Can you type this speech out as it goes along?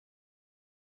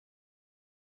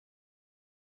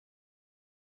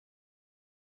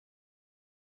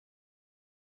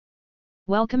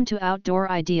Welcome to Outdoor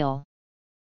Ideal.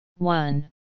 1.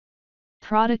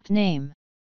 Product name: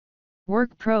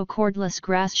 WORKPRO Cordless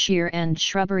Grass Shear and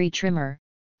Shrubbery Trimmer,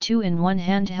 2-in-1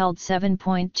 handheld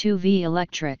 7.2V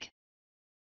electric.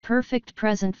 Perfect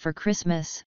present for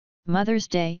Christmas, Mother's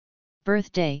Day,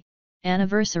 birthday,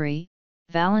 anniversary,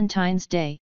 Valentine's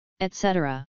Day,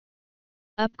 etc.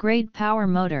 Upgrade power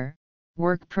motor: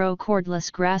 WORKPRO Cordless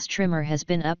Grass Trimmer has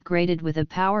been upgraded with a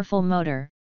powerful motor,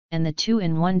 and the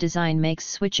 2-in-1 design makes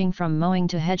switching from mowing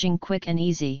to hedging quick and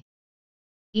easy.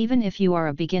 Even if you are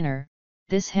a beginner,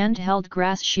 this handheld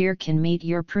grass shear can meet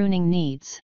your pruning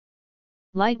needs.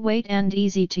 Lightweight and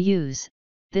easy to use,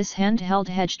 this handheld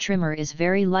hedge trimmer is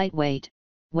very lightweight,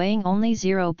 weighing only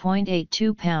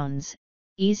 0.82 pounds,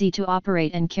 easy to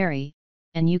operate and carry,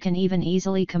 and you can even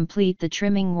easily complete the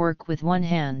trimming work with one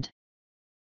hand.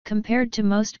 Compared to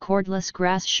most cordless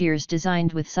grass shears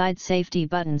designed with side safety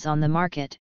buttons on the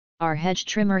market, our hedge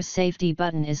trimmer's safety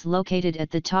button is located at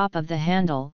the top of the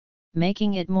handle,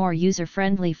 making it more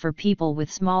user-friendly for people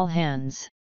with small hands.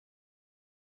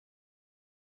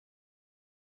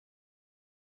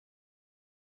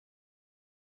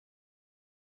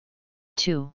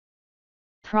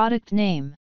 Product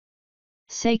name: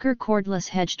 Saker Cordless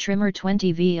Hedge Trimmer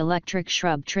 20V Electric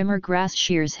Shrub Trimmer Grass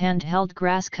Shears Handheld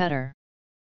Grass Cutter.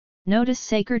 Notice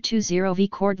Saker 20V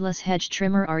Cordless Hedge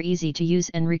Trimmer are easy to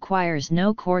use and requires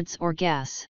no cords or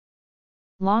gas.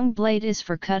 Long blade is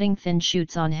for cutting thin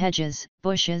shoots on hedges,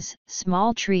 bushes,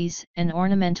 small trees, and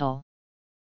ornamental.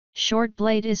 Short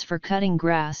blade is for cutting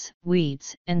grass,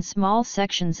 weeds, and small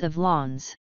sections of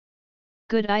lawns.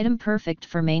 Good item, perfect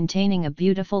for maintaining a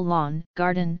beautiful lawn,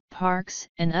 garden, parks,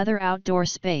 and other outdoor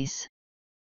space.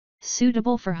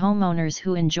 Suitable for homeowners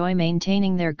who enjoy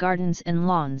maintaining their gardens and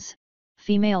lawns,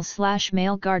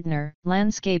 female/male gardener,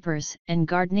 landscapers, and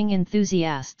gardening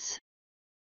enthusiasts.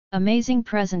 Amazing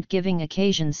present-giving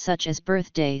occasions such as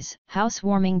birthdays,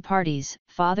 housewarming parties,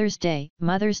 Father's Day,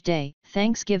 Mother's Day,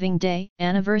 Thanksgiving Day,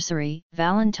 anniversary,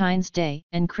 Valentine's Day,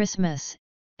 and Christmas,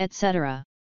 etc.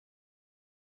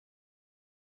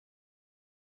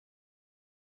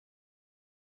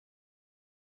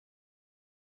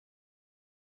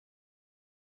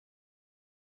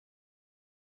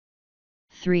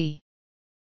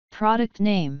 Product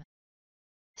name: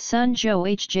 Sunjo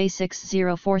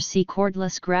HJ604C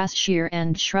Cordless Grass Shear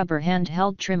and Shrubber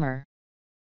Handheld Trimmer.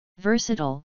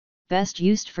 Versatile, best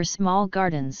used for small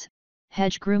gardens,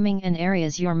 hedge grooming and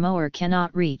areas your mower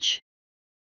cannot reach.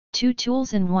 2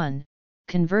 tools in 1,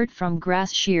 convert from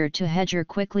grass shear to hedger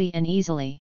quickly and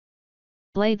easily.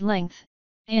 Blade length,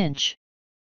 inch.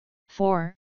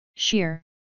 4, shear,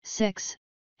 6,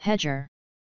 hedger.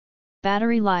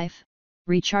 Battery life,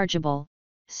 rechargeable,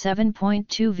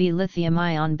 7.2V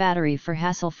lithium-ion battery for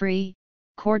hassle-free,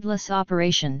 cordless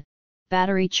operation,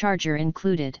 battery charger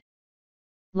included.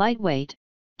 Lightweight,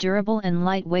 durable and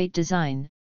lightweight design,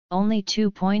 only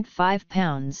 2.5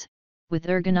 pounds, with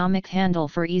ergonomic handle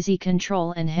for easy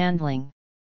control and handling.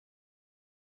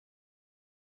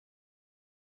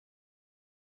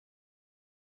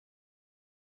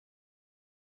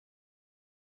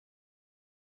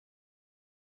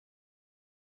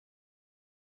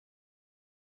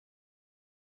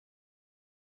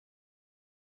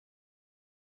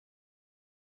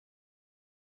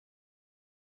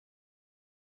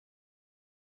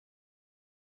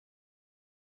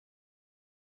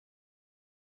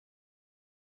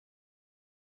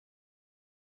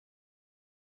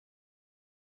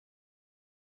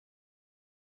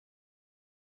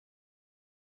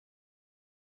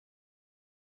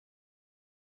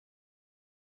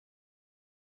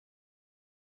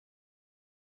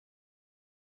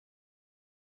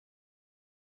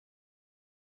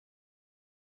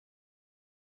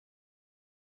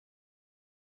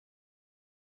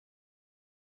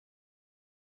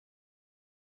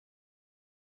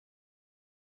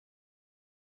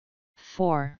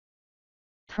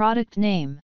 Product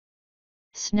name: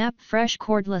 SnapFresh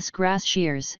Cordless Grass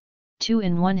Shears,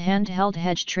 2-in-1 Handheld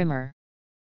Hedge Trimmer.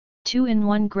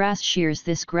 2-in-1 grass shears.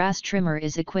 This grass trimmer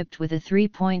is equipped with a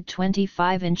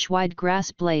 3.25-inch wide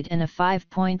grass blade and a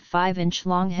 5.5-inch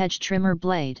long hedge trimmer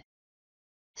blade.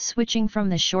 Switching from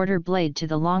the shorter blade to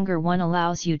the longer one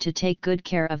allows you to take good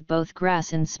care of both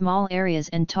grass in small areas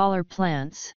and taller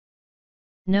plants.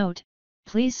 Note: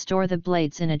 please store the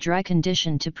blades in a dry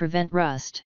condition to prevent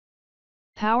rust.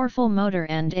 Powerful motor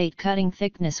and 8 cutting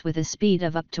thickness with a speed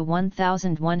of up to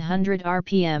 1100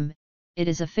 rpm, it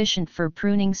is efficient for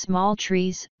pruning small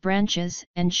trees, branches,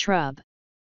 and shrub.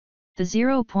 The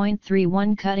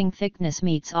 0.31 cutting thickness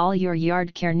meets all your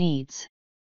yard care needs.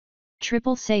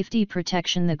 Triple safety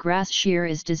protection. The grass shear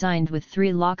is designed with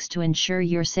 3 locks to ensure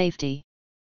your safety.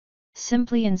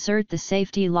 Simply insert the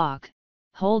safety lock,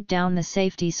 hold down the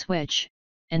safety switch,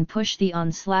 and push the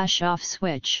on/off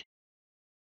switch.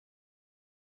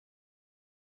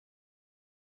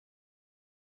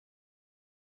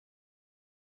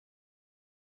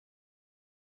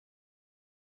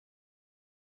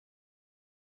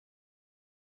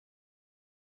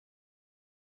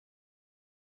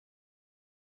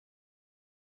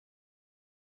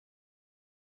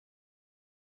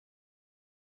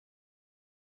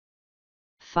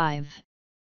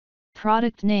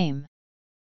 Product name: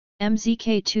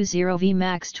 MZK20V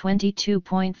Max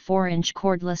 22.4-inch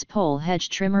cordless pole hedge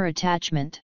trimmer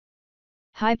attachment.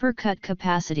 Hypercut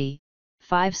capacity: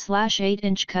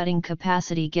 5/8-inch cutting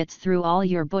capacity gets through all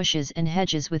your bushes and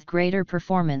hedges with greater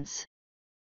performance.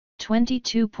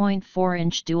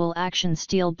 22.4-inch dual-action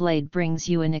steel blade brings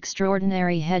you an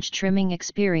extraordinary hedge trimming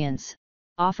experience,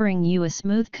 offering you a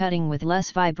smooth cutting with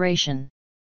less vibration.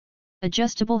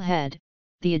 Adjustable head: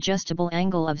 the adjustable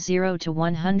angle of 0 to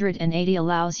 180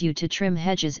 allows you to trim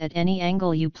hedges at any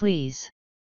angle you please.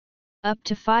 Up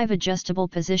to 5 adjustable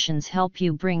positions help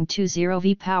you bring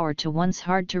 20V power to once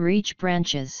hard-to-reach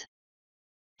branches.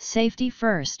 Safety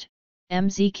first: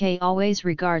 MZK always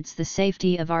regards the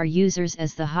safety of our users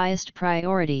as the highest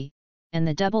priority, and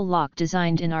the double lock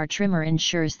designed in our trimmer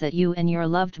ensures that you and your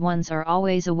loved ones are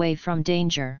always away from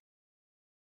danger.